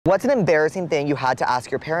What's an embarrassing thing you had to ask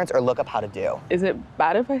your parents or look up how to do? Is it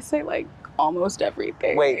bad if I say like almost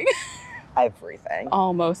everything? Wait, everything.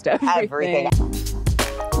 Almost everything.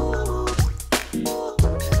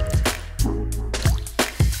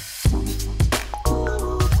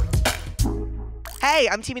 Hey,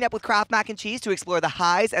 I'm teaming up with Kraft Mac and Cheese to explore the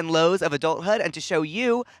highs and lows of adulthood and to show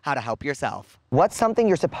you how to help yourself. What's something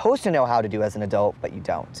you're supposed to know how to do as an adult, but you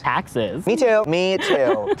don't? Taxes. Me too. Me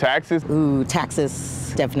too. Taxes? Ooh,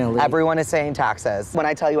 taxes, definitely. Everyone is saying taxes. When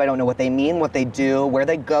I tell you I don't know what they mean, what they do, where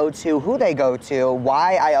they go to, who they go to,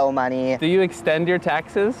 why I owe money. Do you extend your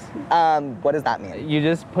taxes? What does that mean? You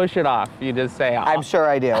just push it off. You just say off. I'm sure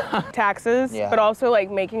I do. Taxes, Yeah. but also like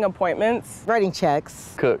making appointments. Writing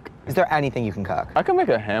checks. Cook. Is there anything you can cook? I can make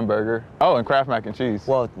a hamburger. Oh, and Kraft Mac and Cheese.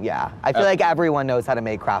 Well, yeah. I feel like everyone knows how to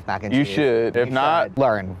make Kraft Mac and You Cheese. should. If not,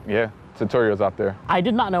 learn. yeah, tutorials out there. I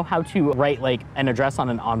did not know how to write like an address on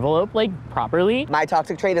an envelope like properly. My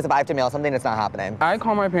toxic trait is if I have to mail something, it's not happening. I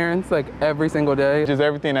call my parents like every single day. Just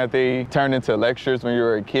everything that they turned into lectures when you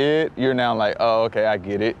were a kid, you're now like, oh, okay, I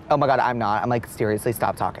get it. Oh my God, I'm not. I'm like, seriously,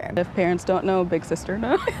 stop talking. If parents don't know, big sister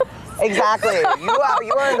knows. Exactly. You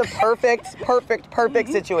are in the perfect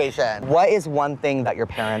situation. What is one thing that your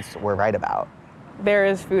parents were right about? There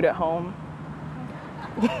is food at home.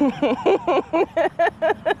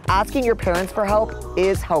 Asking your parents for help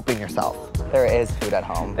is helping yourself. There is food at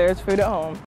home. There's food at home.